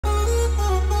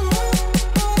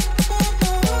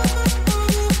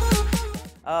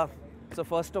Uh, so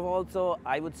first of all, so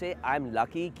I would say I'm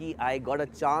lucky कि I got a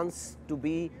chance to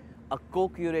be a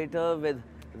co-curator with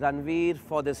Ranveer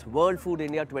for this World Food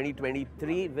India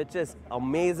 2023, which is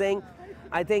amazing.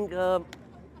 I think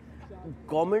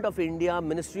Government of India,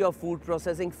 Ministry of Food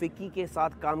Processing, FICCI के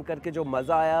साथ काम करके जो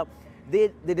मज़ा आया,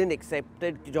 they didn't accept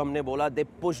it जो हमने बोला, they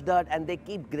pushed that and they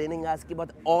keep grinning us कि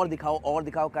बस और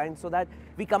दिखाओ kind, so that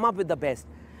we come up with the best.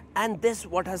 And this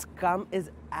what has come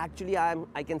is actually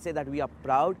I can say that we are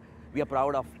proud. We are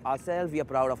proud of ourselves. We are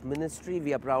proud of ministry.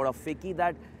 We are proud of FICCI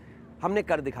that हमने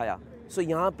कर दिखाया. So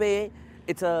यहाँ पे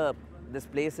this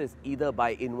place is either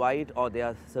by invite or there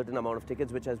are certain amount of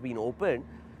tickets which has been opened.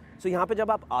 So यहाँ पे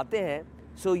जब आप आते हैं,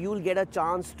 so you'll get a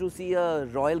chance to see a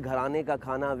royal घराने का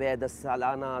खाना where the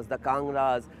Salanas, the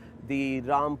Kangras, the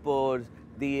Rampurs,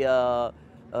 the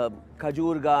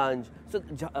खजूरगंज,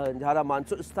 झारामान,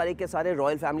 so इस तरह के सारे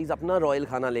रॉयल फैमिलीज अपना रॉयल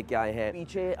खाना लेके आए हैं.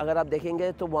 पीछे अगर आप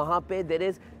देखेंगे तो वहाँ पे देर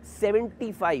इज़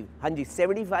 75, हाँ जी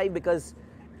 75, because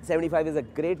 75 is a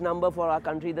great number for our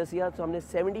country this year. तो हमने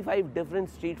 75 different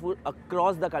street food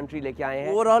across the country लेके आए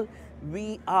हैं. Overall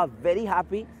we are very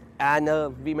happy and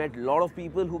we met a lot of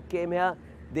people who came here.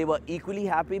 They were equally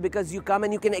happy because you come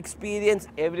and you can experience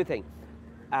everything.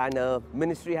 And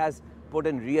ministry has put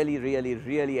in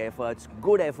really efforts,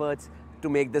 good efforts to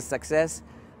make this success.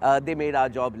 They made our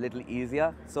job a little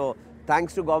easier. So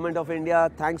thanks to Government of India,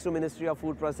 thanks to Ministry of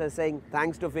Food Processing,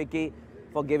 thanks to FICCI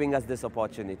for giving us this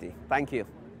opportunity. Thank you.